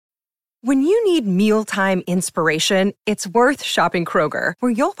When you need mealtime inspiration, it's worth shopping Kroger,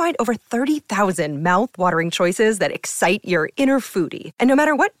 where you'll find over 30,000 mouth-watering choices that excite your inner foodie. And no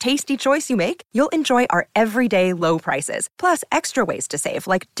matter what tasty choice you make, you'll enjoy our everyday low prices, plus extra ways to save,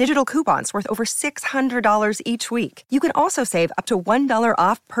 like digital coupons worth over $600 each week. You can also save up to $1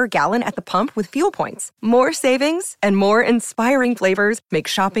 off per gallon at the pump with fuel points. More savings and more inspiring flavors make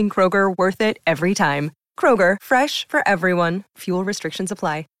shopping Kroger worth it every time. Kroger, fresh for everyone. Fuel restrictions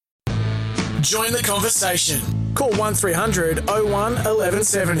apply. Join the conversation. Call 1300 01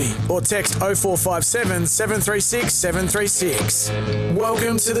 1170 or text 0457 736 736.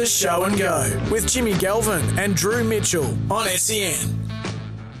 Welcome to the Show and Go with Jimmy Galvin and Drew Mitchell on SEN.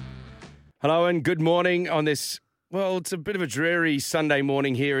 Hello and good morning on this, well, it's a bit of a dreary Sunday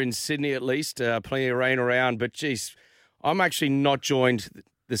morning here in Sydney at least. Plenty of rain around, but geez, I'm actually not joined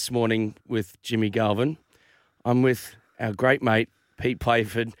this morning with Jimmy Galvin. I'm with our great mate, Pete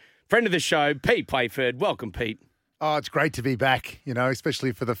Playford. Friend of the show, Pete Playford. Welcome, Pete. Oh, it's great to be back,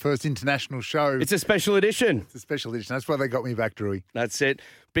 especially for the first international show. It's a special edition. It's a special edition. That's why they got me back, Drewy. That's it.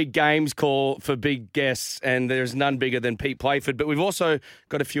 Big games call for big guests, and there's none bigger than Pete Playford. But we've also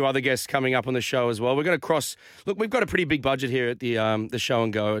got a few other guests coming up on the show as well. We're going to look, we've got a pretty big budget here at the Show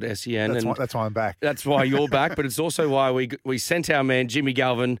and Go at SEN. That's why I'm back. That's why you're back, but it's also why we sent our man, Jimmy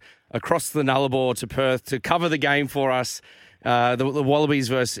Galvin, across the Nullarbor to Perth to cover the game for us. The Wallabies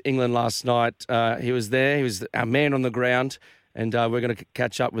versus England last night. He was there. He was our man on the ground, and we're going to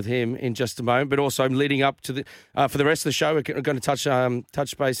catch up with him in just a moment. But also, leading up to for the rest of the show, we're going to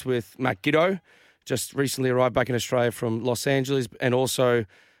touch base with Matt Giteau, just recently arrived back in Australia from Los Angeles, and also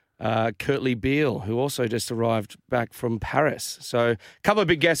Kurtley Beale, who also just arrived back from Paris. So, a couple of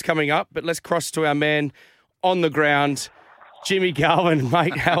big guests coming up. But let's cross to our man on the ground, Jimmy Galvin.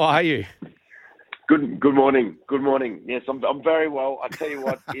 Mate, how are you? Good morning. Good morning. Yes, I'm very well. I tell you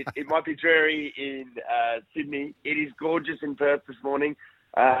what, it might be dreary in Sydney. It is gorgeous in Perth this morning.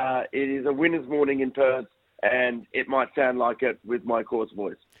 It is a winter's morning in Perth, and it might sound like it with my coarse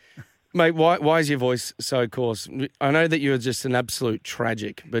voice. Mate, why is your voice so coarse? I know that you're just an absolute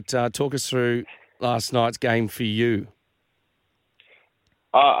tragic, but talk us through last night's game for you.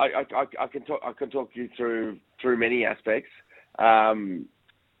 I can talk you through many aspects.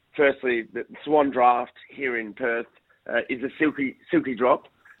 Firstly, the Swan Draft here in Perth is a silky drop.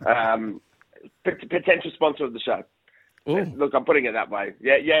 Potential sponsor of the show. Ooh. Look, I'm putting it that way.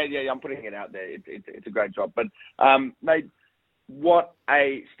 Yeah, I'm putting it out there. It's a great job. But, mate, what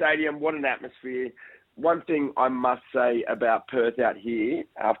a stadium, what an atmosphere. One thing I must say about Perth out here,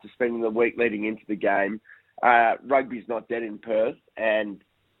 after spending the week leading into the game, rugby's not dead in Perth, and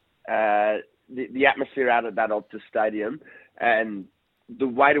the atmosphere out at that Optus Stadium and the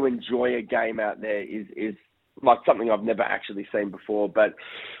way to enjoy a game out there is like something I've never actually seen before. But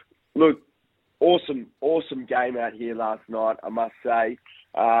look, awesome game out here last night, I must say.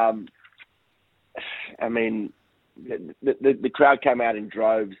 I mean, the crowd came out in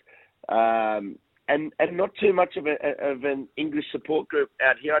droves, and not too much of an English support group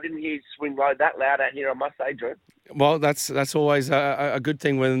out here. I didn't hear Swing Low that loud out here, I must say, Drew. Well, that's always a good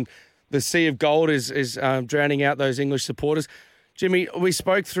thing when the sea of gold is drowning out those English supporters. Jimmy, we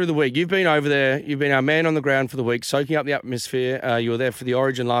spoke through the week. You've been over there. You've been our man on the ground for the week, soaking up the atmosphere. You were there for the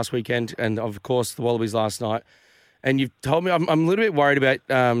Origin last weekend and, of course, the Wallabies last night. And you've told me, I'm a little bit worried about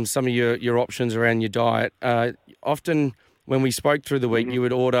some of your options around your diet. Often when we spoke through the week, you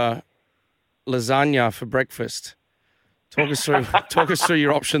would order lasagna for breakfast. Talk us through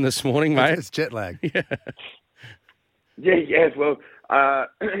your option this morning, mate. It's jet lag. Yeah. Well, I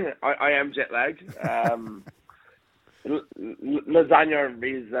am jet lagged. Lasagna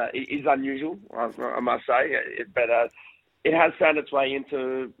is unusual, I must say, but it has found its way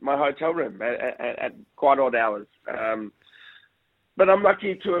into my hotel room at quite odd hours. But I'm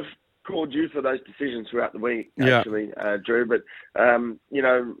lucky to have called you for those decisions throughout the week, actually, Drew. But,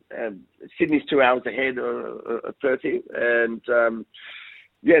 Sydney's 2 hours ahead of Perth, and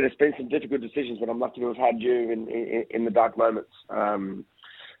there's been some difficult decisions, but I'm lucky to have had you in the dark moments.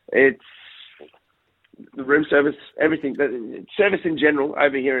 It's the room service, everything, service in general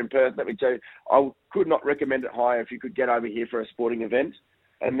over here in Perth, let me tell you, I could not recommend it higher if you could get over here for a sporting event.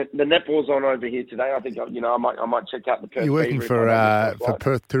 And the netball's on over here today. I think, I might check out the Perth. You're working for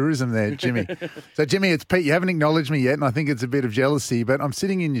Perth Tourism there, Jimmy. So, Jimmy, it's Pete. You haven't acknowledged me yet, and I think it's a bit of jealousy, but I'm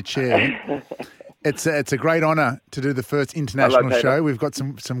sitting in your chair. It's a great honour to do the first international show. We've got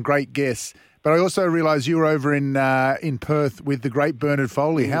some great guests. But I also realise you were over in Perth with the great Bernard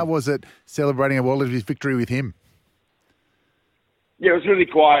Foley. How was it celebrating a Wallabies victory with him? Yeah, it was really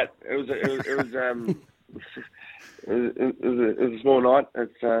quiet. It was it was a small night, as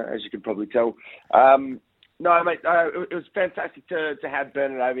you can probably tell. No, mate, it was fantastic to have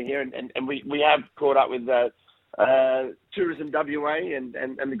Bernard over here, and we have caught up with Tourism WA and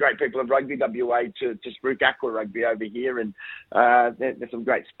the great people of Rugby WA to spruik aqua rugby over here, and there's some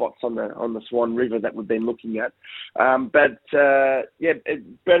great spots on the Swan River that we've been looking at. Bernard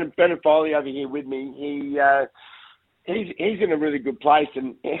Foley over here with me. He's in a really good place,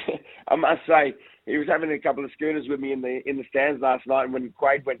 and I must say he was having a couple of schooners with me in the stands last night. And when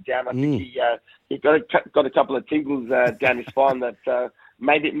Quade went down, I think he got a couple of tingles down his spine that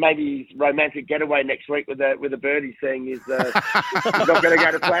maybe his romantic getaway next week with a birdie saying he's not going to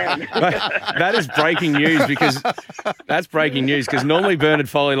go to plan. That is breaking news because normally Bernard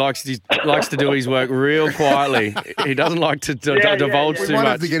Foley likes to do his work real quietly. He doesn't like to divulge too much. We might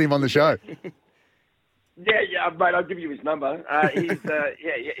have to get him on the show. Yeah, mate, I'll give you his number.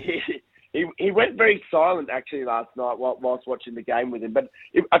 He went very silent actually last night whilst watching the game with him. But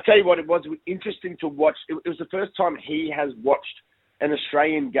I tell you what, it was interesting to watch. It was the first time he has watched an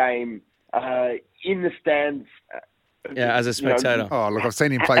Australian game in the stands. As a spectator. Look, I've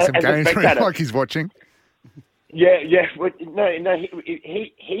seen him play some games like he's watching. Yeah. No,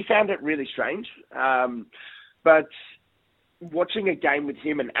 he found it really strange. But watching a game with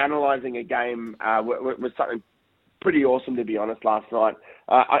him and analysing a game was something pretty awesome, to be honest, last night.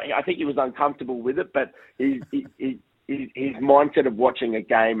 I think he was uncomfortable with it, but his mindset of watching a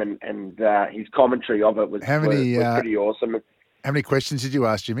game and his commentary of it was pretty awesome. How many questions did you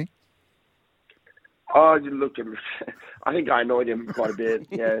ask, Jimmy? Oh, look, I think I annoyed him quite a bit,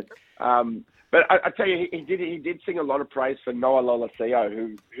 yeah. But I tell you, he did sing a lot of praise for Noah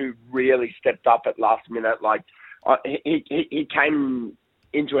Lolesio, who really stepped up at last minute. Like, he came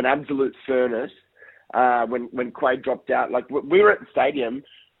into an absolute furnace when Quade dropped out. Like, we were at the stadium.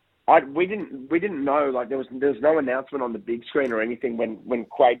 We didn't know, like, there was no announcement on the big screen or anything when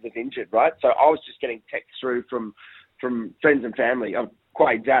Quade was injured, right? So I was just getting texts through from friends and family of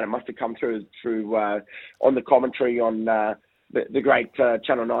Quade's out. It must have come through on the commentary on the great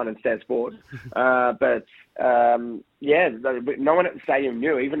Channel 9 and Stan Sport. But no one at the stadium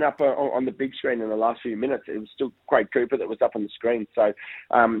knew. Even up on the big screen in the last few minutes, it was still Quade Cooper that was up on the screen. So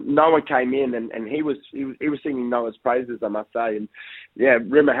Noah came in and he was singing Noah's praises, I must say. And yeah,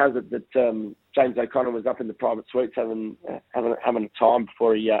 rumour has it that James O'Connor was up in the private suites having a time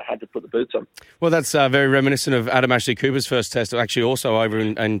before he had to put the boots on. Well, that's very reminiscent of Adam Ashley Cooper's first test, actually also over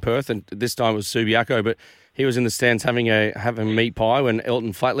in Perth, and this time it was Subiaco, but he was in the stands having meat pie when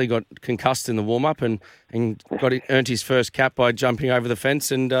Elton Flatley got concussed in the warm-up and earned his first cap by jumping over the fence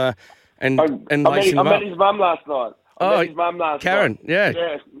and I met his mum last night. Karen,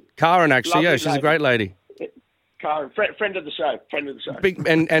 yeah. Karen, actually, Lovely she's lady. a great lady. Karen, friend of the show. Big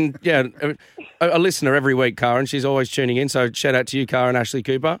and a listener every week, Karen. She's always tuning in, so shout out to you, Karen Ashley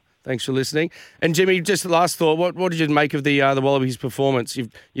Cooper. Thanks for listening. And Jimmy, just the last thought, what did you make of the Wallabies' performance?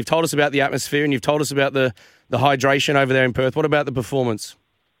 You've told us about the atmosphere and you've told us about the hydration over there in Perth. What about the performance?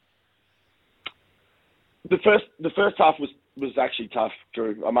 The first half was actually tough,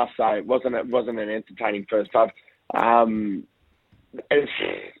 Drew. I must say, it wasn't an entertaining first half.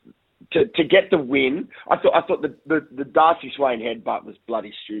 To get the win, I thought the Darcy Swain headbutt was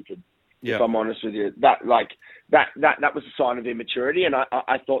bloody stupid. Yeah. If I'm honest with you, that was a sign of immaturity, and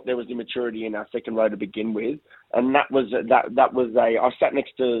I thought there was immaturity in our second row to begin with, and that was I sat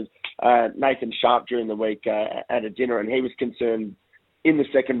next to Nathan Sharp during the week at a dinner, and he was concerned in the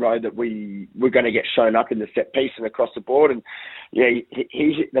second row that we were going to get shown up in the set piece and across the board, and yeah,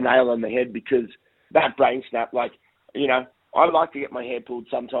 he hit the nail on the head because that brain snap, like, you know. I like to get my hair pulled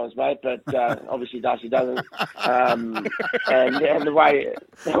sometimes, mate, but obviously Darcy doesn't. And the way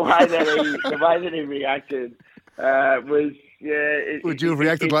that he reacted was, yeah. Would you have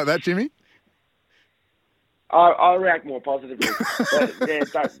reacted like that, Jimmy? I'll react more positively. But, yeah,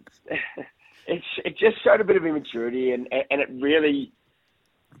 it just showed a bit of immaturity, and it really.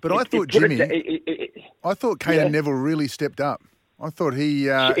 But I thought Jimmy, I thought Caden Neville really stepped up. I thought he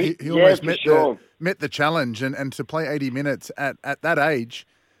almost met the challenge, and to play 80 minutes at that age,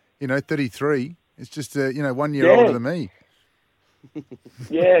 33, it's just 1 year older than me.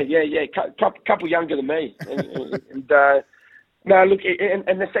 Yeah. Couple younger than me. No, look,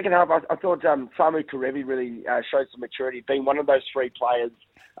 in the second half, I thought Samu Karevi really showed some maturity, being one of those three players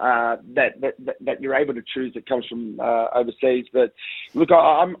that you're able to choose that comes from overseas. But look,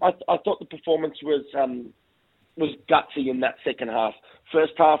 I thought the performance was gutsy in that second half.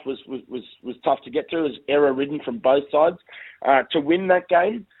 First half was tough to get through. It was error-ridden from both sides. To win that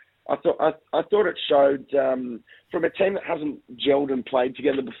game, I thought it showed from a team that hasn't gelled and played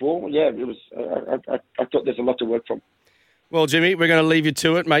together before. Yeah, it was. I thought there's a lot to work from. Well, Jimmy, we're going to leave you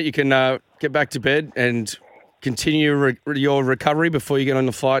to it, mate. You can get back to bed and continue your recovery before you get on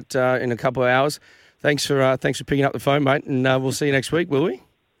the flight in a couple of hours. Thanks for picking up the phone, mate, and we'll see you next week, will we?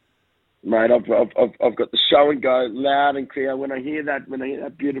 Mate, I've got the show and go loud and clear. When I hear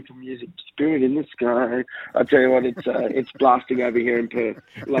that beautiful music, Spirit in the Sky, I tell you what, it's blasting over here in Perth.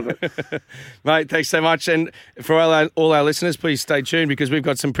 Love it, mate. Thanks so much, and for all our listeners, please stay tuned because we've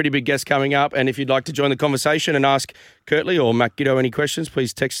got some pretty big guests coming up. And if you'd like to join the conversation and ask Kurtley or Matt Giddo any questions,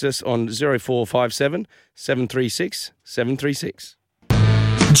 please text us on 0457 736 736.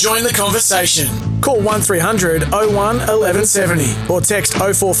 Join the conversation. Call 1300 01 1170 or text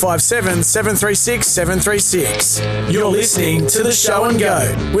 0457 736 736. You're listening to The Show and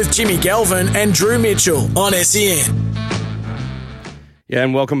Go with Jimmy Galvin and Drew Mitchell on SEN. Yeah,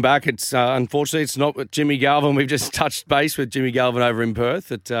 and welcome back. It's unfortunately it's not with Jimmy Galvin. We've just touched base with Jimmy Galvin over in Perth.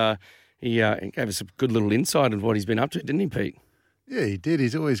 That he gave us a good little insight of what he's been up to, didn't he, Pete? Yeah, he did.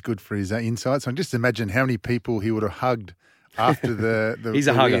 He's always good for his insights. I just imagine how many people he would have hugged after the he's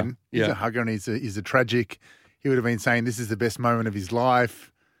a hugger. Win. He's a hugger, and he's a tragic. He would have been saying this is the best moment of his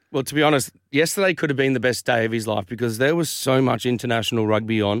life. Well, to be honest, yesterday could have been the best day of his life because there was so much international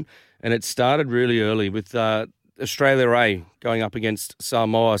rugby on, and it started really early with Australia A going up against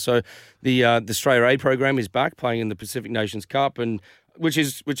Samoa. So the Australia A program is back playing in the Pacific Nations Cup, and which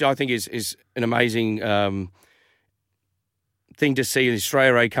I think is an amazing thing to see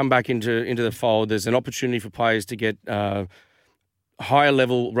Australia A come back into the fold. There's an opportunity for players to get higher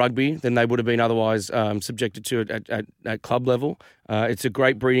level rugby than they would have been otherwise subjected to at club level. It's a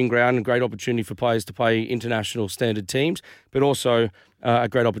great breeding ground and great opportunity for players to play international standard teams, but also a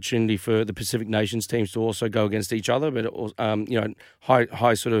great opportunity for the Pacific Nations teams to also go against each other, but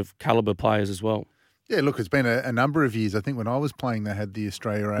high sort of caliber players as well. Yeah, look, it's been a number of years. I think when I was playing, they had the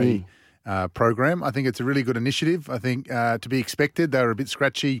Australia A program. I think it's a really good initiative. I think to be expected, they were a bit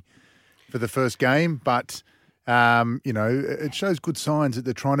scratchy for the first game, but it shows good signs that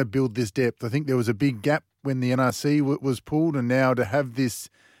they're trying to build this depth. I think there was a big gap when the NRC was pulled, and now to have this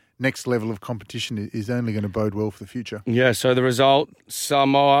next level of competition is only going to bode well for the future. Yeah, so the result,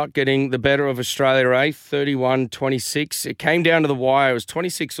 Samoa getting the better of Australia A, 31-26. It came down to the wire. It was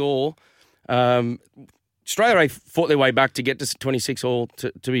 26-all. Australia A fought their way back to get to 26-all,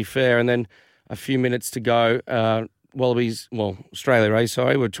 to be fair, and then a few minutes to go. Australia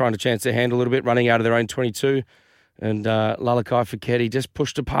A, were trying to chance their hand a little bit, running out of their own 22, and Lalakai Foketi just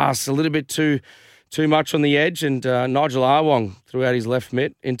pushed a pass a little bit too much on the edge, and Nigel Awong threw out his left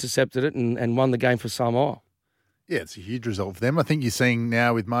mitt, intercepted it, and won the game for Samoa. Yeah, it's a huge result for them. I think you're seeing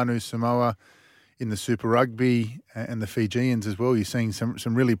now with Manu Samoa in the Super Rugby and the Fijians as well, you're seeing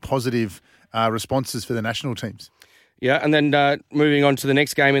some really positive responses for the national teams. Yeah, and then moving on to the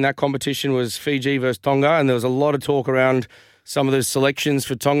next game in that competition was Fiji versus Tonga, and there was a lot of talk around some of the selections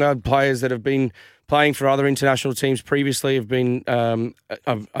for Tonga. Players that have been playing for other international teams previously have been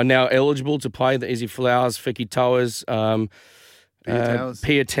are now eligible to play. The Izzy Flowers, Fiki Towers,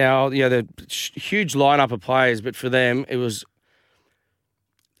 Pia Tau. Yeah, the huge lineup of players, but for them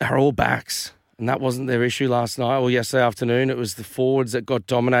they're all backs. And that wasn't their issue last night or yesterday afternoon. It was the forwards that got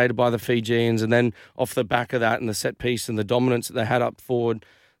dominated by the Fijians. And then off the back of that and the set piece and the dominance that they had up forward,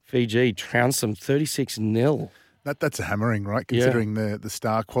 Fiji trounced them 36-0. That's a hammering, right, considering the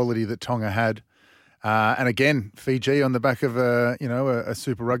star quality that Tonga had. And again, Fiji on the back of a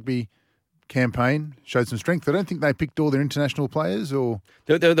Super Rugby campaign showed some strength. I don't think they picked all their international players. Or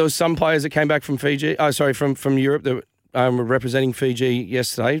There was some players that came back from Fiji. From Europe that were representing Fiji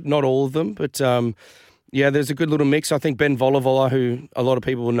yesterday. Not all of them, but there's a good little mix. I think Ben Volavola, who a lot of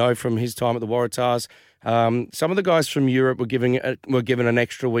people will know from his time at the Waratahs, some of the guys from Europe were given an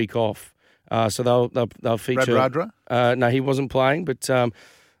extra week off, so they'll feature. Radradra? No, he wasn't playing, but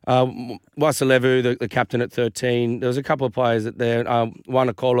Wasalevu, the captain at 13. There was a couple of players that there. Juan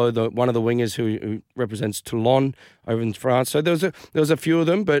Akolo, one of the wingers who represents Toulon over in France. So there was a few of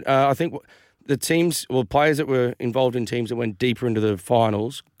them, but I think the teams, players that were involved in teams that went deeper into the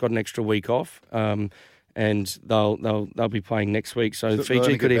finals got an extra week off, and they'll be playing next week. So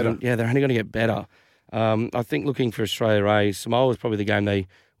Fiji could they're only going to get better. I think looking for Australia A, Samoa was probably the game they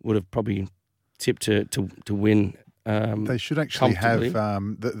would have probably tipped to win. They should actually have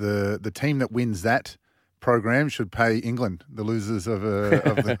the team that wins that program should pay England, the losers of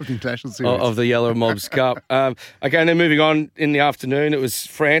the international series. Of the Yellow Mobs Cup. Okay, and then moving on in the afternoon, it was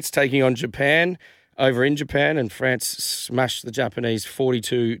France taking on Japan over in Japan, and France smashed the Japanese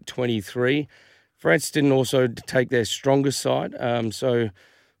 42-23. France didn't also take their strongest side, so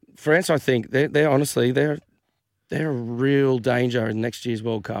France, I think, they're honestly, they're a real danger in next year's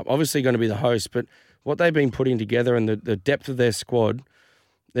World Cup. Obviously going to be the host, but what they've been putting together and the depth of their squad,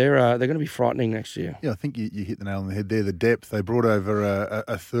 they're going to be frightening next year. Yeah, I think you hit the nail on the head there, the depth. They brought over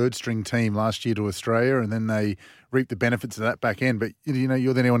a third-string team last year to Australia, and then they reaped the benefits of that back end. But, you know,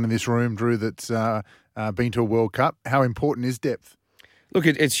 you're the only one in this room, Drew, that's been to a World Cup. How important is depth? Look,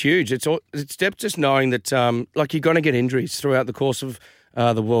 it's huge. It's depth, just knowing that, you're going to get injuries throughout the course of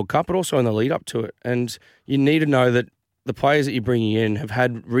the World Cup, but also in the lead up to it. And you need to know that the players that you're bringing in have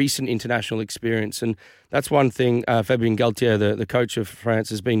had recent international experience. And that's one thing Fabien Galtier, the coach of France,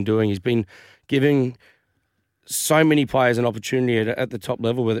 has been doing. He's been giving so many players an opportunity at the top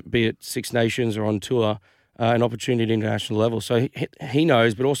level, whether it be at Six Nations or on tour, an opportunity at international level. So he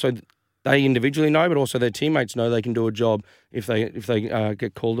knows, but also they individually know, but also their teammates know they can do a job if they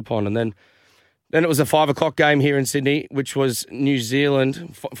get called upon. And then it was a 5 o'clock game here in Sydney, which was New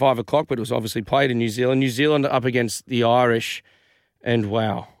Zealand, 5 o'clock, but it was obviously played in New Zealand. New Zealand up against the Irish, and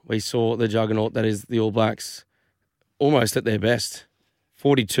wow, we saw the juggernaut that is the All Blacks almost at their best.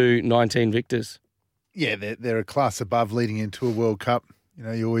 42-19 victors. Yeah, they're a class above leading into a World Cup. You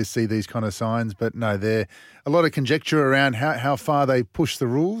know, you always see these kind of signs, but no, they're a lot of conjecture around how far they push the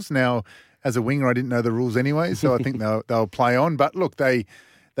rules. Now, as a winger, I didn't know the rules anyway, so I think they'll play on. But look, they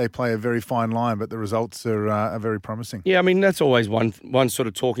play a very fine line, but the results are very promising. Yeah, I mean, that's always one sort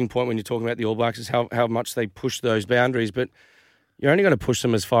of talking point when you're talking about the All Blacks is how much they push those boundaries. But you're only going to push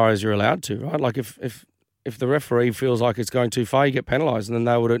them as far as you're allowed to, right? Like if the referee feels like it's going too far, you get penalised, and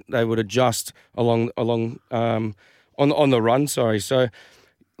then they would adjust along on the run. Sorry. So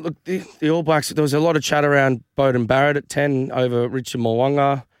look, the All Blacks. There was a lot of chat around Beauden Barrett at 10 over Richard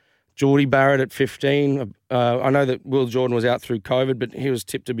Mo'unga. Geordie Barrett at 15. I know that Will Jordan was out through COVID, but he was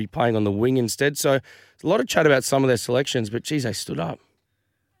tipped to be playing on the wing instead. So there's a lot of chat about some of their selections, but geez, they stood up.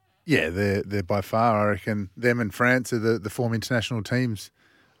 Yeah, they're by far, I reckon, them and France are the former international teams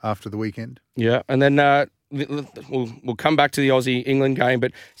after the weekend. Yeah, and then we'll come back to the Aussie-England game,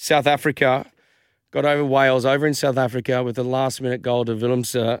 but South Africa got over Wales over in South Africa with a last-minute goal to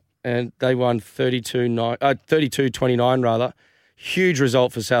Willemse, and they won 32-29 rather. Huge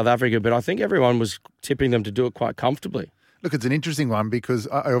result for South Africa, but I think everyone was tipping them to do it quite comfortably. Look, it's an interesting one because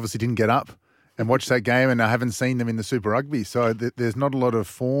I obviously didn't get up and watch that game, and I haven't seen them in the Super Rugby, so there's not a lot of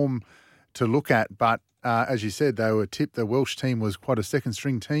form to look at. But as you said, they were tipped. The Welsh team was quite a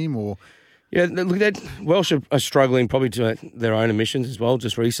second-string team, or yeah, look, Welsh are struggling probably to their own emissions as well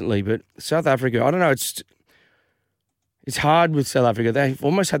just recently. But South Africa, I don't know, it's hard with South Africa. They've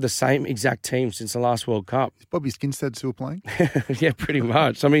almost had the same exact team since the last World Cup. Is Bobby Skinstad still playing? Yeah, pretty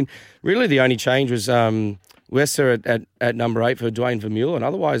much. I mean, really the only change was Wester at number 8 for Dwayne Vermeulen, and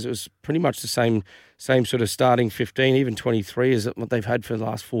otherwise it was pretty much the same sort of starting 15, even 23 is what they've had for the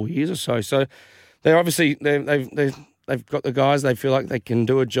last 4 years or so. So they're obviously they've got the guys. They feel like they can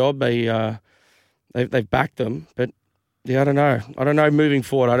do a job. They've backed them, but yeah, I don't know moving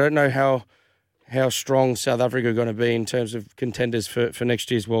forward. I don't know how strong South Africa are going to be in terms of contenders for next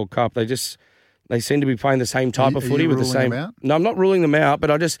year's World Cup. They seem to be playing the same type of footy with the same. No, I'm not ruling them out,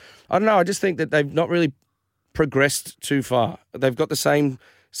 but I don't know. I just think that they've not really progressed too far. They've got the same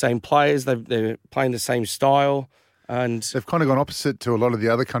players. They're playing the same style, and they've kind of gone opposite to a lot of the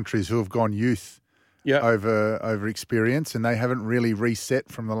other countries who have gone youth over experience, and they haven't really reset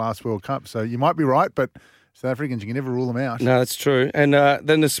from the last World Cup. So you might be right, but South Africans, you can never rule them out. No, that's true. And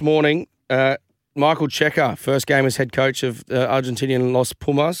then this morning. Michael Cheika, first game as head coach of the Argentinian Los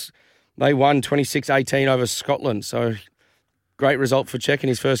Pumas. They won 26-18 over Scotland. So great result for Cheika in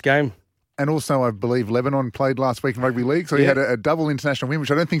his first game. And also, I believe Lebanon played last week in rugby league, so he had a double international win,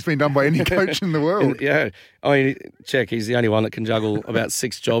 which I don't think has been done by any coach in the world. Yeah, I mean, Cheika, he's the only one that can juggle about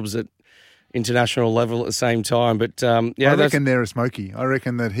 6 jobs at international level at the same time. But I reckon they're a smoky. I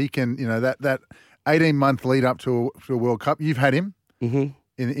reckon that he can, that 18-month lead up to a World Cup. You've had him. Mm-hmm.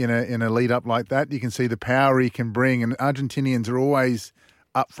 In a lead up like that, you can see the power he can bring, and Argentinians are always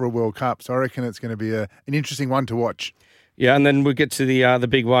up for a World Cup. So I reckon it's going to be an interesting one to watch. Yeah, and then we get to the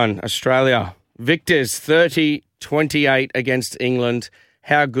big one, Australia. Victors 30-28 against England.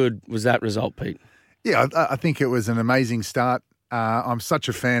 How good was that result, Pete? Yeah, I think it was an amazing start. I'm such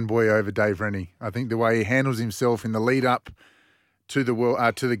a fanboy over Dave Rennie. I think the way he handles himself in the lead up to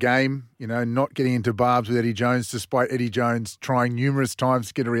the game, not getting into barbs with Eddie Jones, despite Eddie Jones trying numerous times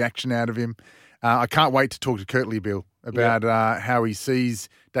to get a reaction out of him. I can't wait to talk to Kurtley Bill about how he sees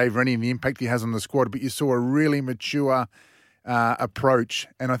Dave Rennie and the impact he has on the squad. But you saw a really mature approach.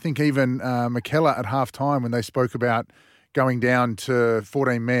 And I think even McKellar at halftime, when they spoke about going down to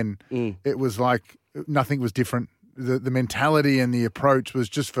 14 men, it was like nothing was different. the mentality and the approach was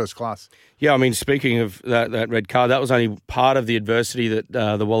just first class. Yeah, I mean, speaking of that red card, that was only part of the adversity that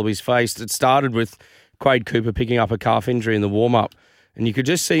the Wallabies faced. It started with Quade Cooper picking up a calf injury in the warm-up, and you could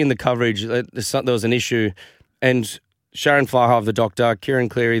just see in the coverage that there was an issue. And Sharon Flyhive, the doctor, Kieran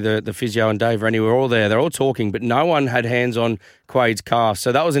Cleary, the physio, and Dave Rennie were all there. They're all talking, but no one had hands on Quade's calf.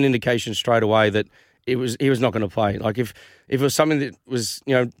 So that was an indication straight away that he was not going to play. Like if it was something that was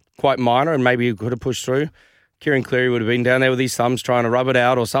quite minor and maybe he could have pushed through, Kieran Cleary would have been down there with his thumbs trying to rub it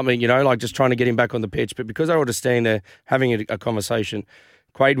out or something, like just trying to get him back on the pitch. But because they were just standing there having a conversation,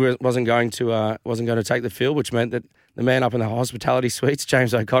 Quade wasn't going to take the field, which meant that the man up in the hospitality suites,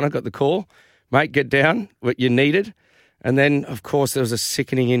 James O'Connor, got the call, mate, get down, what you needed. And then, of course, there was a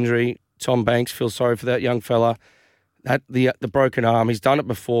sickening injury. Tom Banks, feel sorry for that young fella. The broken arm, he's done it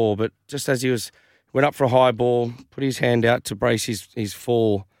before, but just as he went up for a high ball, put his hand out to brace his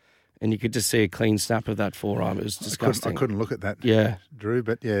fall, and you could just see a clean snap of that forearm. It was disgusting. I couldn't look at that, Drew,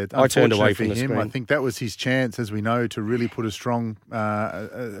 but I turned away from him. The screen. I think that was his chance, as we know, to really put a strong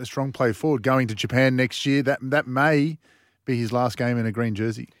play forward. Going to Japan next year, that may be his last game in a green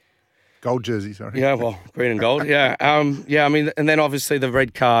jersey. Gold jersey, sorry. Yeah, well, green and gold, yeah. I mean, and then obviously the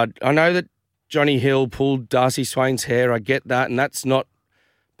red card. I know that Johnny Hill pulled Darcy Swain's hair. I get that, and that's not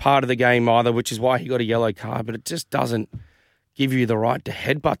part of the game either, which is why he got a yellow card, but it just doesn't give you the right to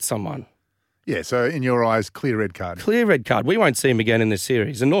headbutt someone. Yeah, so in your eyes, clear red card. Clear red card. We won't see him again in this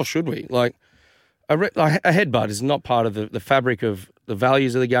series, and nor should we. Like a headbutt is not part of the fabric of the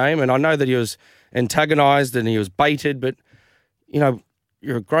values of the game, and I know that he was antagonised and he was baited, but,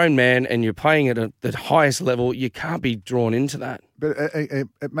 you're a grown man and you're playing at the highest level. You can't be drawn into that. But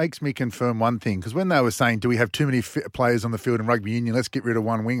it makes me confirm one thing, because when they were saying, do we have too many players on the field in rugby union, let's get rid of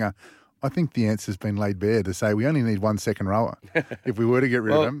one winger, I think the answer's been laid bare to say we only need one second rower. If we were to get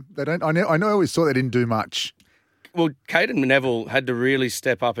rid of them, they don't. I always thought they didn't do much. Well, Caden Neville had to really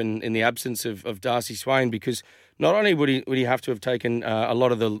step up in the absence of Darcy Swain, because not only would he have to have taken a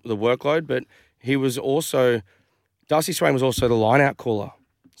lot of the workload, but he was also Darcy Swain was also the line-out caller.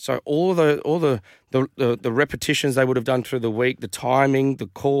 So all the repetitions they would have done through the week, the timing, the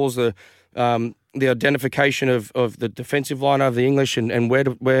calls, the identification of the defensive line of the English and where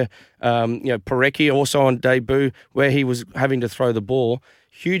Parecki also on debut, where he was having to throw the ball.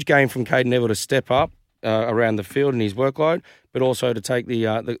 Huge game from Caden Neville to step up around the field in his workload, but also to take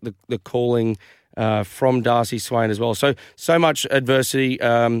the calling from Darcy Swain as well. So much adversity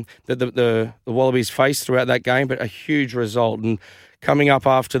that the Wallabies faced throughout that game, but a huge result. And coming up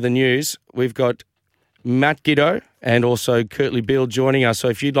after the news, we've got Matt Giddo and also Kurtley Beale joining us. So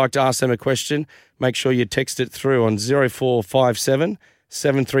if you'd like to ask them a question, make sure you text it through on 0457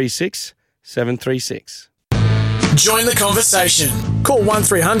 736 736. Join the conversation. Call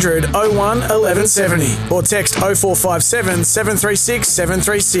 1300 01 1170 or text 0457 736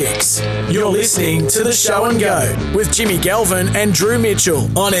 736. You're listening to The Show and Go with Jimmy Galvin and Drew Mitchell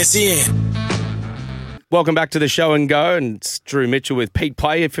on SEN. Welcome back to The Show and Go, and it's Drew Mitchell with Pete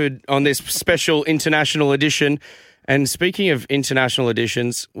Playford on this special international edition. And speaking of international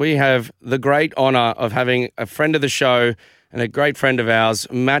editions, we have the great honour of having a friend of the show and a great friend of ours,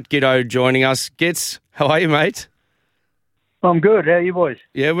 Matt Giddo, joining us. Gits, how are you, mate? I'm good. How are you boys?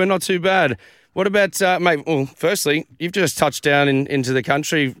 Yeah, we're not too bad. What about, mate, well, firstly, you've just touched down into the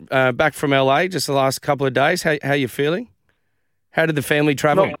country, back from LA just the last couple of days. How are you feeling? How did the family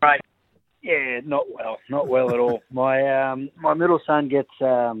travel? Not great. Yeah, not well at all. My middle son gets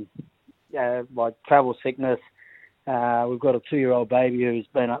like travel sickness. We've got a 2-year-old baby who's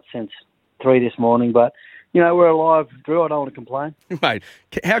been up since 3 this morning, but we're alive, Drew. I don't want to complain. Mate,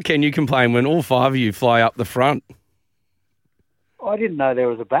 how can you complain when all 5 of you fly up the front? I didn't know there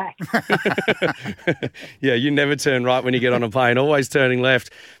was a back. Yeah, you never turn right when you get on a plane, always turning left.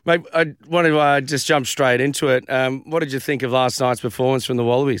 Mate, I want to just jump straight into it. What did you think of last night's performance from the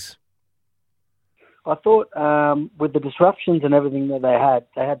Wallabies? I thought with the disruptions and everything that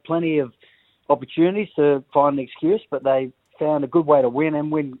they had plenty of opportunities to find an excuse, but they found a good way to win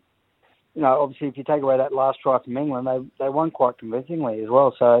and win. Obviously, if you take away that last try from England, they won quite convincingly as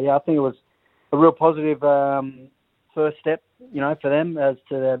well. So, yeah, I think it was a real positive first step, for them as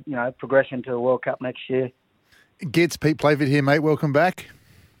to their, progression to the World Cup next year. Gets Pete Playford here, mate. Welcome back.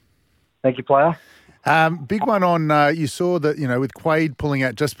 Thank you, player. Big one on, you saw that, with Quade pulling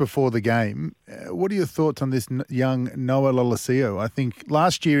out just before the game. What are your thoughts on this young Noah Lolesio? I think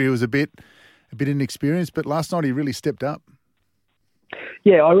last year he was a bit inexperienced, but last night he really stepped up.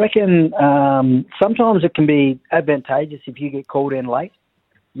 Yeah, I reckon sometimes it can be advantageous if you get called in late.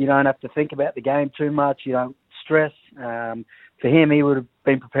 You don't have to think about the game too much. You don't stress. For him, he would have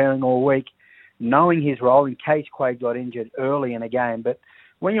been preparing all week. knowing his role in case Quade got injured early in a game. But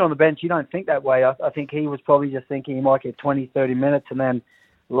when you're on the bench, you don't think that way. I think he was probably just thinking he might get 20, 30 minutes and then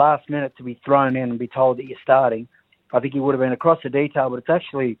last minute to be thrown in and be told that you're starting. I think he would have been across the detail, but it's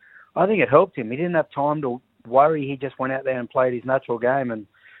actually, I think it helped him. He didn't have time to worry. He just went out there and played his natural game, and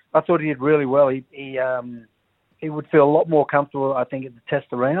I thought he did really well. He would feel a lot more comfortable, I think, at the Test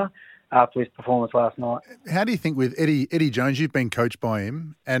Arena after his performance last night. How do you think with Eddie Jones, you've been coached by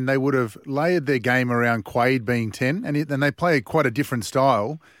him, and they would have layered their game around Quade being 10, and they play quite a different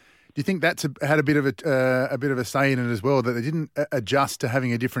style. Do you think that's had a bit of a say in it as well, that they didn't adjust to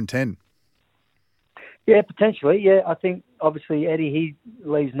having a different 10? Yeah, potentially. Yeah, I think obviously Eddie, he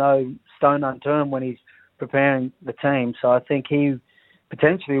leaves no stone unturned when he's preparing the team. So I think he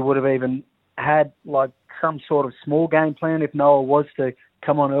potentially would have even had like some sort of small game plan if Noah was to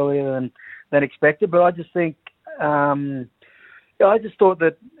come on earlier than expected. But I just think, I just thought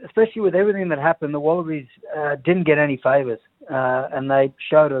that, especially with everything that happened, the Wallabies didn't get any favours, and they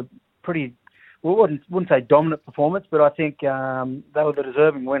showed a pretty, well, wouldn't say dominant performance, but I think they were the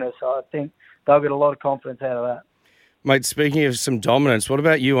deserving winners. So I think they'll get a lot of confidence out of that. Mate, speaking of some dominance, what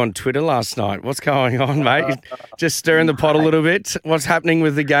about you on Twitter last night? What's going on, mate? Just stirring the pot a little bit. What's happening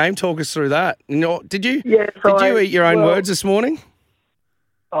with the game? Talk us through that. Did you eat your own words this morning?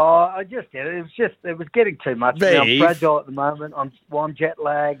 Oh, I just did. It was getting too much. Beef. I'm fragile at the moment. I'm jet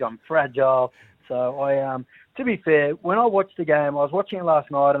lagged. I'm fragile. So to be fair, when I watched the game, I was watching it last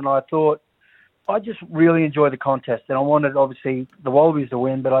night, and I thought I just really enjoyed the contest, and I wanted obviously the Wallabies to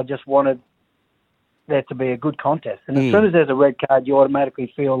win, but I just wanted there to be a good contest. And as soon as there's a red card, you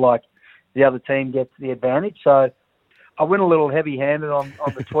automatically feel like the other team gets the advantage. So I went a little heavy-handed on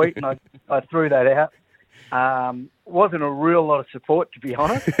the tweet, and I threw that out. Wasn't a real lot of support, to be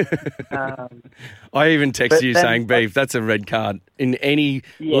honest. I even texted you saying, Beef, that's a red card in any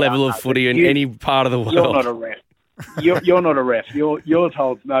level of footy in any part of the world. You're not a ref. You're not a ref. Yours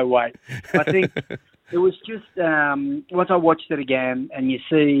holds no weight. I think it was just once I watched it again and you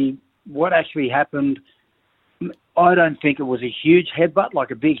see what actually happened, I don't think it was a huge headbutt.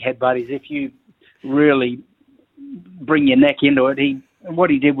 Like a big headbutt is if you really bring your neck into it. What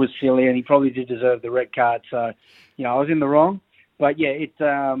he did was silly, and he probably did deserve the red card. So, I was in the wrong. But yeah,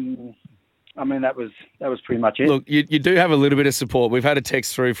 that was pretty much it. Look, you do have a little bit of support. We've had a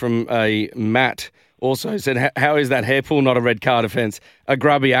text through from a Matt also said, how is that hair pull not a red card offence? A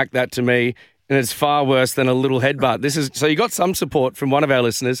grubby act, that to me, and it's far worse than a little headbutt. So you got some support from one of our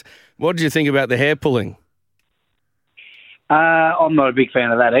listeners. What did you think about the hair pulling? I'm not a big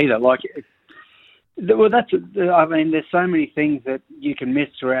fan of that either. There's so many things that you can miss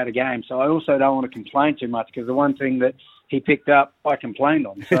throughout a game. So I also don't want to complain too much, because the one thing that he picked up, I complained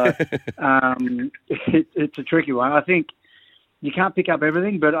on. So it's a tricky one. I think you can't pick up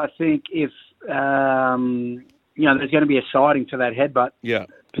everything, but I think if there's going to be a siding to that headbutt,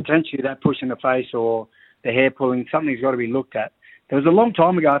 potentially that push in the face or the hair pulling, something's got to be looked at. There was a long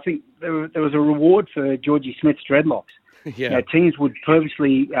time ago, I think there was a reward for Georgie Smith's dreadlocks. Teams would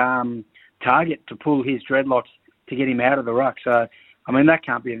purposely target to pull his dreadlocks to get him out of the ruck. So, that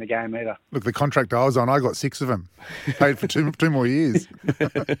can't be in the game either. Look, the contract I was on, I got 6 of them. Paid for two more years.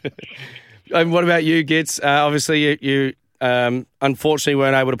 And what about you, Gitz? Obviously, you unfortunately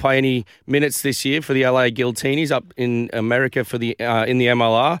weren't able to play any minutes this year for the LA Giltinis up in America for the in the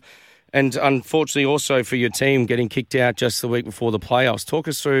MLR. And unfortunately also for your team getting kicked out just the week before the playoffs. Talk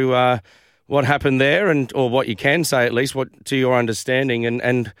us through what happened there, or what you can say at least, what to your understanding,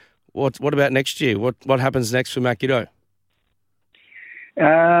 and what about next year? What happens next for Matt Giteau?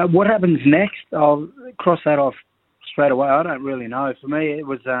 What happens next? I'll cross that off straight away. I don't really know. For me, it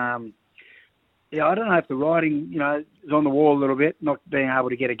was, I don't know if the writing, is on the wall a little bit, not being able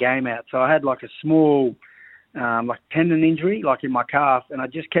to get a game out. So I had like a small, tendon injury, like in my calf, and I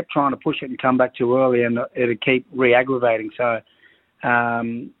just kept trying to push it and come back too early, and it'd keep re-aggravating. So,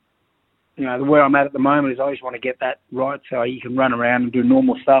 where I'm at the moment is I just want to get that right so you can run around and do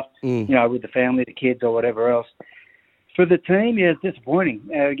normal stuff, with the family, the kids, or whatever else. For the team, it's disappointing.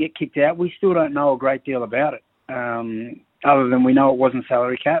 Get kicked out. We still don't know a great deal about it, other than we know it wasn't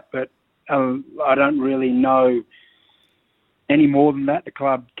salary cap, but I don't really know any more than that. The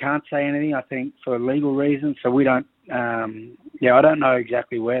club can't say anything, I think, for legal reasons, so we don't, I don't know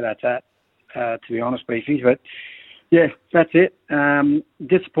exactly where that's at, to be honest, Beefies, but yeah, that's it.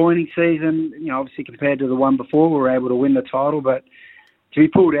 Disappointing season, obviously compared to the one before. We were able to win the title, but to be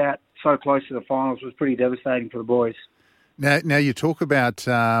pulled out so close to the finals was pretty devastating for the boys. Now you talk about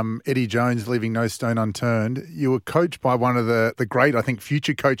Eddie Jones leaving no stone unturned. You were coached by one of the great, I think,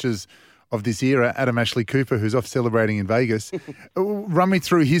 future coaches of this era, Adam Ashley Cooper, who's off celebrating in Vegas. Run me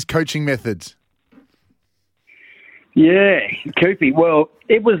through his coaching methods. Yeah, Coopy. Well,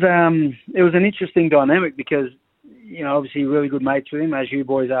 it was an interesting dynamic because, obviously really good mates with him, as you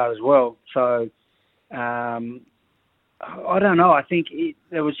boys are as well. So, I don't know. I think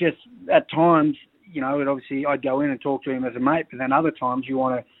there was just, at times, and obviously I'd go in and talk to him as a mate, but then other times you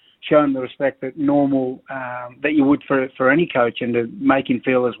want to show him the respect that that you would for any coach, and to make him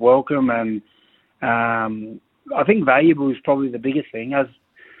feel as welcome. And I think valuable is probably the biggest thing. As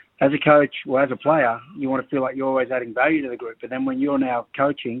a coach or as a player, you want to feel like you're always adding value to the group. But then when you're now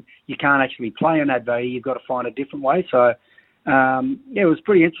coaching, you can't actually play and add value. You've got to find a different way. So, it was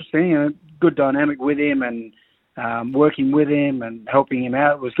pretty interesting and a good dynamic with him, and working with him and helping him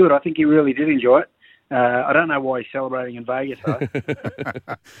out. It was good. I think he really did enjoy it. I don't know why he's celebrating in Vegas, though.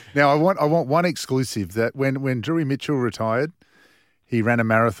 Now, I want one exclusive, that when Drew Mitchell retired, he ran a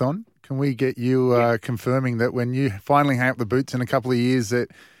marathon. Can we get you confirming that when you finally hang up the boots in a couple of years that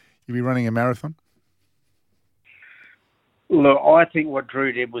you'll be running a marathon? Look, I think what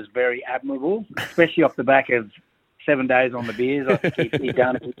Drew did was very admirable, especially off the back of 7 days on the beers. I think he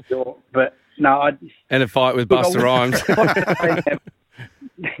done it for sure. But no, and a fight with Buster Rhymes.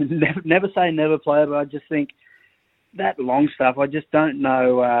 Never say never, player, but I just think that long stuff, I just don't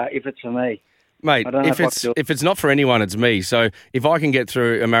know if it's for me. Mate, if it's not for anyone, it's me. So if I can get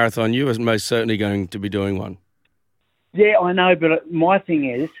through a marathon, you are most certainly going to be doing one. Yeah, I know, but my thing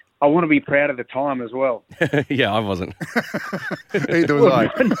is, I want to be proud of the time as well. Yeah, I wasn't. Either was I.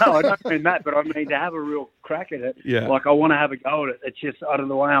 No, I don't mean that, but I mean to have a real crack at it. Yeah. Like, I want to have a go at it. It's just, I don't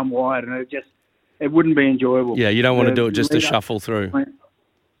know, the way I'm wired, and it wouldn't be enjoyable. Yeah, you don't want to do it just to shuffle through.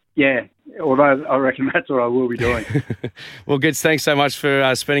 Yeah, although I reckon that's what I will be doing. Well, Gitz, thanks so much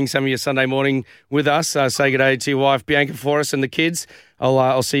for spending some of your Sunday morning with us. Say good day to your wife, Bianca, for us and the kids.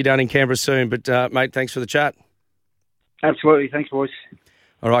 I'll see you down in Canberra soon. But, mate, thanks for the chat. Absolutely. Thanks, boys.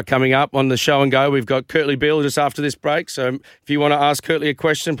 All right, coming up on the show and go, we've got Kurtley Beale just after this break. So if you want to ask Kurtley a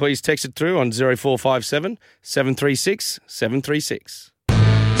question, please text it through on 0457 736 736.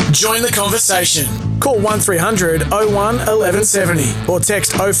 Join the conversation. Call 1300 01 1170 or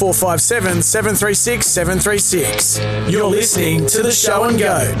text 0457 736 736. You're listening to The Show and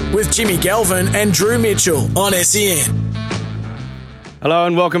Go with Jimmy Galvin and Drew Mitchell on SEN. Hello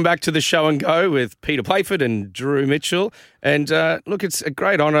and welcome back to The Show and Go with Peter Playford and Drew Mitchell. And look, it's a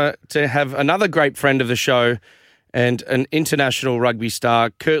great honour to have another great friend of the show and an international rugby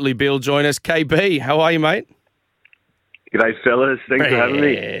star, Kurtley Beale, join us. KB, how are you, mate? G'day, fellas. Thanks for having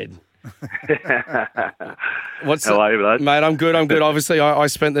me. How are you, bud? Mate, I'm good. Obviously, I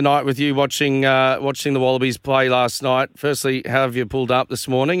spent the night with you watching the Wallabies play last night. Firstly, how have you pulled up this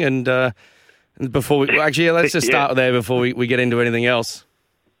morning? And before we let's just start there before we get into anything else.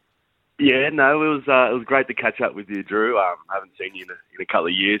 Yeah, no, it was great to catch up with you, Drew. I haven't seen you in a couple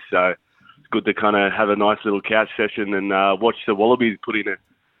of years, so it's good to kind of have a nice little couch session and watch the Wallabies put in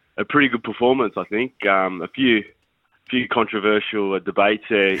a pretty good performance, I think. A few controversial debates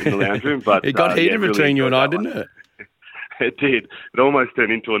in the lounge room, but it got heated between you and I, didn't it? It did. It almost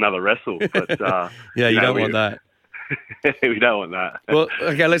turned into another wrestle. But yeah, you don't want that. We don't want that. Well,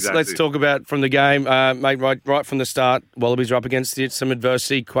 okay, let's talk about from the game, mate. Right from the start, Wallabies are up against some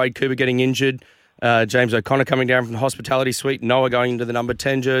adversity. Quade Cooper getting injured, James O'Connor coming down from the hospitality suite, Noah going into the number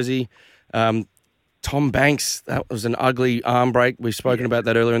 10 jersey. Tom Banks, that was an ugly arm break. We've spoken about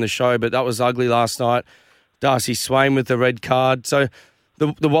that earlier in the show, but that was ugly last night. Darcy Swain with the red card. So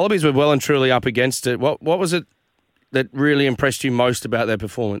the Wallabies were well and truly up against it. What was it that really impressed you most about their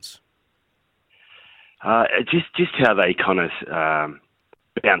performance? Just how they kind of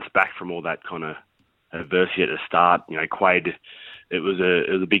bounced back from all that kind of adversity at the start. You know, Quade, it was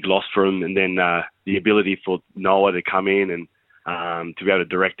a big loss for him, and then the ability for Noah to come in and to be able to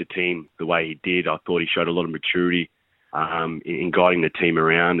direct the team the way he did. I thought he showed a lot of maturity in guiding the team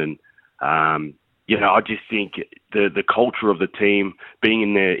around, and I just think the culture of the team being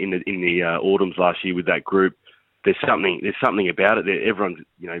in the autumns last year with that group, there's something about it. Everyone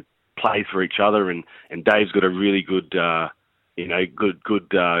plays for each other, and Dave's got a really good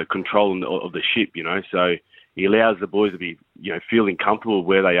control of the ship. So he allows the boys to be feeling comfortable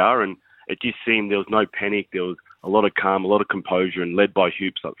where they are, and it just seemed there was no panic. There was a lot of calm, a lot of composure, and led by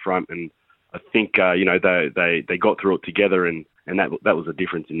Hoops up front. And I think they got through it together, and that was the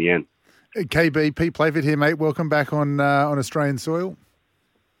difference in the end. KB, Pete Playford here, mate. Welcome back on Australian soil.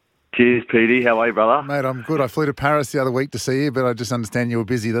 Cheers, Petey. How are you, brother? Mate, I'm good. I flew to Paris the other week to see you, but I just understand you were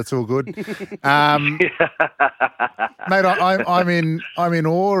busy. That's all good. Mate, I'm in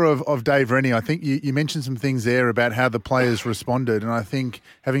awe of Dave Rennie. I think you mentioned some things there about how the players responded, and I think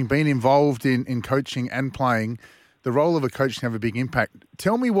having been involved in coaching and playing, the role of a coach can have a big impact.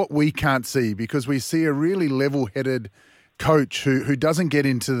 Tell me what we can't see, because we see a really level-headed coach who doesn't get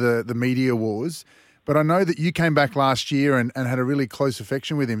into the media wars. But I know that you came back last year and had a really close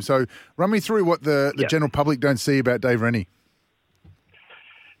affection with him. So run me through what the general public don't see about Dave Rennie.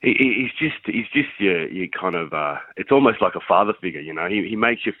 He's just your kind of. It's almost like a father figure, you know. He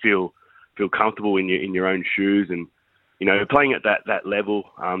makes you feel comfortable in your own shoes, and you know, playing at that level.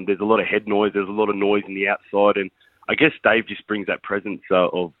 There's a lot of head noise. There's a lot of noise in the outside, and I guess Dave just brings that presence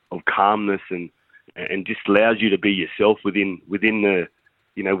of calmness and just allows you to be yourself within the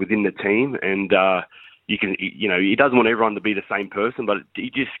team, and you can, you know, he doesn't want everyone to be the same person, but he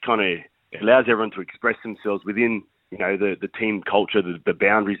just kind of allows everyone to express themselves within, you know, the team culture, the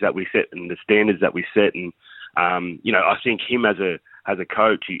boundaries that we set and the standards that we set. And, you know, I think him as a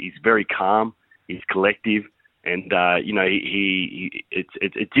coach, he's very calm, he's collective, and, you know,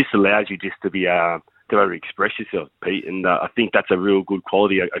 it just allows you just to be able to express yourself, Pete. And I think that's a real good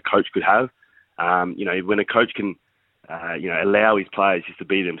quality a coach could have. You know, when a coach can, you know, allow his players just to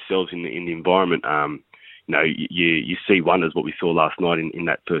be themselves in the environment, you know, you see wonders what we saw last night in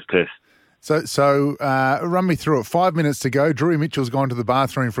that first test. So run me through it. 5 minutes to go. Drew Mitchell's gone to the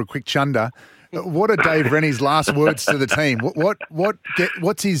bathroom for a quick chunder. What are Dave Rennie's last words to the team?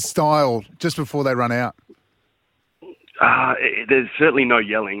 What's his style just before they run out? There's certainly no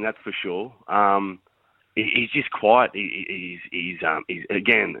yelling, that's for sure. He's just quiet. He's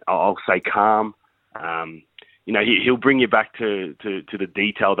again, I'll say calm. You know, he'll bring you back to the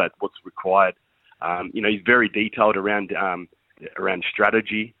detail that what's required. You know, he's very detailed around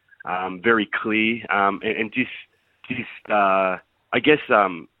strategy. Very clear, and just I guess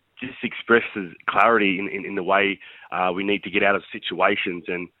just expresses clarity in the way we need to get out of situations,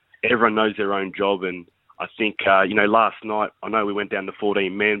 and everyone knows their own job. And I think you know, last night I know we went down to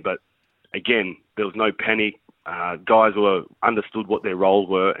 14 men, but again there was no panic. Guys understood what their roles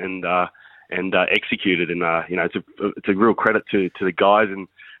were and executed, and you know, it's a real credit to the guys and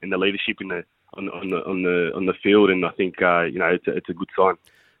the leadership on the field, and I think you know, it's a good sign.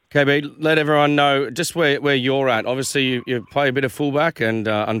 KB, let everyone know just where you're at. Obviously, you play a bit of fullback, and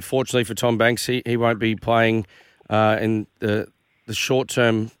unfortunately for Tom Banks, he won't be playing in the short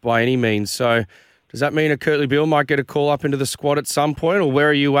term by any means. So does that mean a Kurtley Beale might get a call up into the squad at some point, or where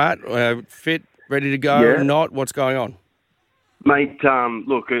are you at? Fit, ready to go, or not? What's going on? Mate,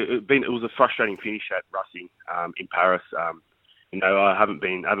 look, it was a frustrating finish at Racing in Paris. You know, I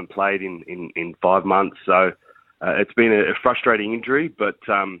haven't played in 5 months, so it's been a frustrating injury. But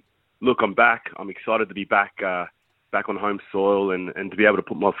look, I'm back. I'm excited to be back on home soil and to be able to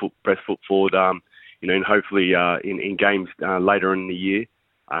put my best foot forward. You know, and hopefully in games later in the year.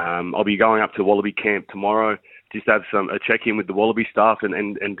 I'll be going up to Wallaby camp tomorrow just to have a check-in with the Wallaby staff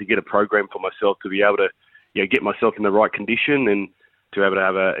and to get a program for myself to be able to, you know, get myself in the right condition and to be able to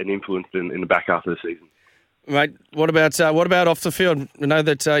have an influence in the back half of the season. Mate, what about off the field? I know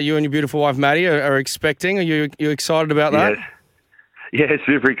that you and your beautiful wife Maddie are expecting. Are you excited about that? Yeah,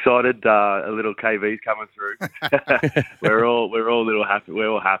 super excited. A little KV's coming through. We're all a little happy. We're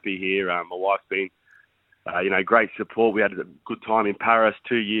all happy here. My wife's been, you know, great support. We had a good time in Paris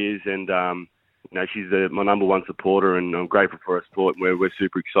 2 years, and you know, she's my number one supporter, and I'm grateful for her support. And we're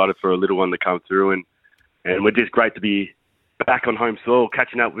super excited for a little one to come through, and we're just great to be back on home soil,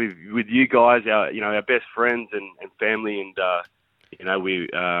 catching up with you guys, our best friends and family, and you know,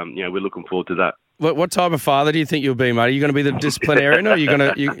 we're looking forward to that. What type of father do you think you'll be, mate? Are you going to be the disciplinarian, or are you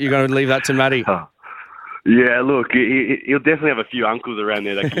going to leave that to Matty? Yeah, look, he'll definitely have a few uncles around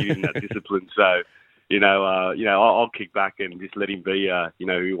there that can give him that discipline. So, I'll kick back and just let him be,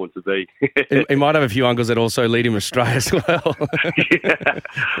 who he wants to be. He might have a few uncles that also lead him astray as well. Yeah.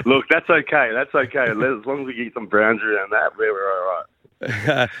 Look, that's okay. As long as we get some Browns around that, we're all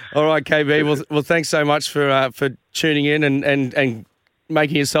right. All right, KB. Well, thanks so much for tuning in and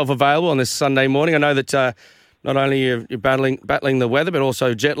making yourself available on this Sunday morning. I know that not only you're battling the weather, but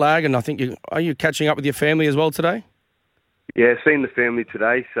also jet lag, and I think are you catching up with your family as well today? Yeah, seeing the family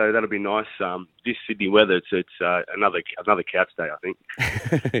today, so that'll be nice. This Sydney weather, it's another couch day, I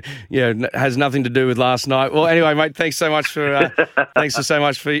think. Yeah, it has nothing to do with last night. Well, anyway, mate, thanks so much for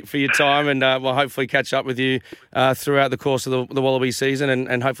your time, and we'll hopefully catch up with you throughout the course of the Wallaby season,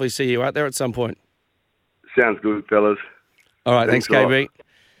 and hopefully see you out there at some point. Sounds good, fellas. All right, thanks KB.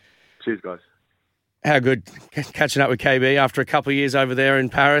 Cheers, guys. How good catching up with KB after a couple of years over there in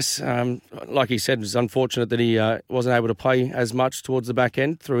Paris. Like he said, it was unfortunate that he wasn't able to play as much towards the back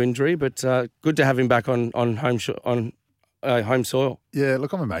end through injury, but good to have him back on home soil. Yeah,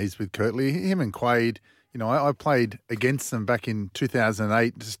 look, I'm amazed with Kurtley. Him and Quade, I played against them back in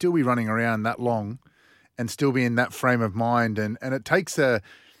 2008. To still be running around that long and still be in that frame of mind. And it takes a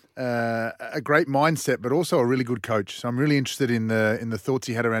great mindset, but also a really good coach. So I'm really interested in the thoughts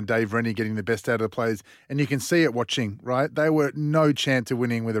he had around Dave Rennie getting the best out of the players. And you can see it watching, right? They were no chance of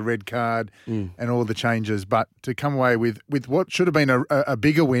winning with a red card and all the changes. But to come away with what should have been a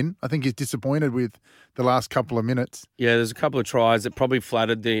bigger win, I think he's disappointed with the last couple of minutes. Yeah, there's a couple of tries that probably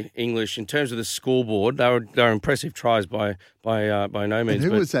flattered the English in terms of the scoreboard. They were impressive tries by no means.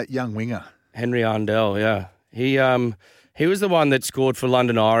 And who was that young winger? Henry Arndell, yeah. He was the one that scored for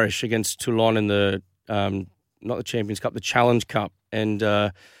London Irish against Toulon in the not the Champions Cup, the Challenge Cup, and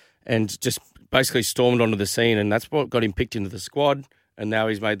just basically stormed onto the scene, and that's what got him picked into the squad. And now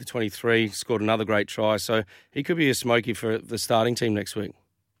he's made the 23, scored another great try, so he could be a smoky for the starting team next week.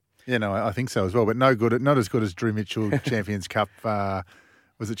 Yeah, no, I think so as well, but not as good as Drew Mitchell Champions Cup.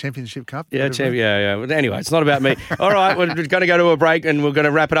 Was it Championship Cup? Yeah, yeah. But anyway, it's not about me. All right, we're going to go to a break, and we're going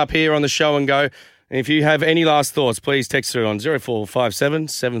to wrap it up here on the Show and Go. And if you have any last thoughts, please text through on 0457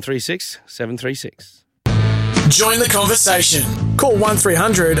 736 736. Join the conversation. Call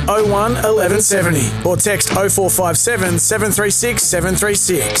 1300 01 1170 or text 0457 736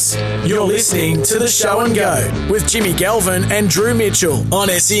 736. You're listening to The Show and Go with Jimmy Galvin and Drew Mitchell on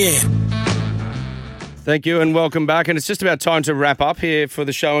SEN. Thank you and welcome back. And it's just about time to wrap up here for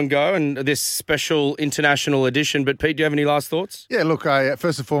the Show and Go and this special international edition. But Pete, do you have any last thoughts? Yeah, look,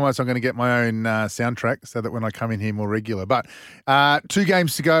 first and foremost, I'm going to get my own soundtrack so that when I come in here more regular. But 2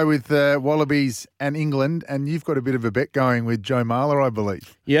 games to go with Wallabies and England, and you've got a bit of a bet going with Joe Marler, I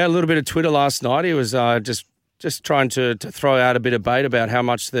believe. Yeah, a little bit of Twitter last night. He was just trying to throw out a bit of bait about how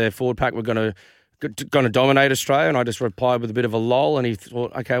much their forward pack were going to dominate Australia, and I just replied with a bit of a lol, and he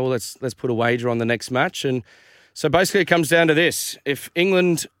thought, okay, well, let's put a wager on the next match. And so basically it comes down to this. If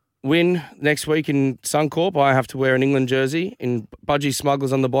England win next week in Suncorp, I have to wear an England jersey in Budgie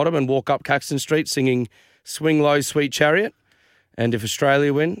Smugglers on the bottom and walk up Caxton Street singing Swing Low, Sweet Chariot. And if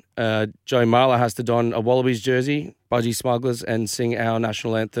Australia win, Joe Marler has to don a Wallabies jersey, Budgie Smugglers, and sing our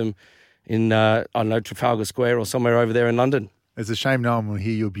national anthem in, I don't know, Trafalgar Square or somewhere over there in London. It's a shame no one will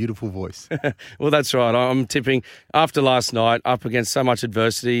hear your beautiful voice. Well, that's right. I'm tipping after last night, up against so much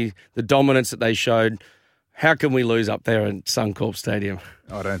adversity, the dominance that they showed, how can we lose up there at Suncorp Stadium?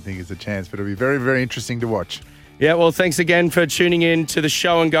 I don't think it's a chance, but it'll be very, very interesting to watch. Yeah, well, thanks again for tuning in to the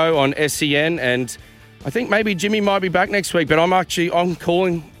Show and Go on SEN. And I think maybe Jimmy might be back next week, but I'm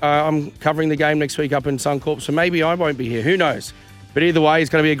covering the game next week up in Suncorp, so maybe I won't be here. Who knows? But either way, it's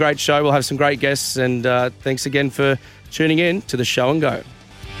going to be a great show. We'll have some great guests, and thanks again for tuning in to the Show and Go.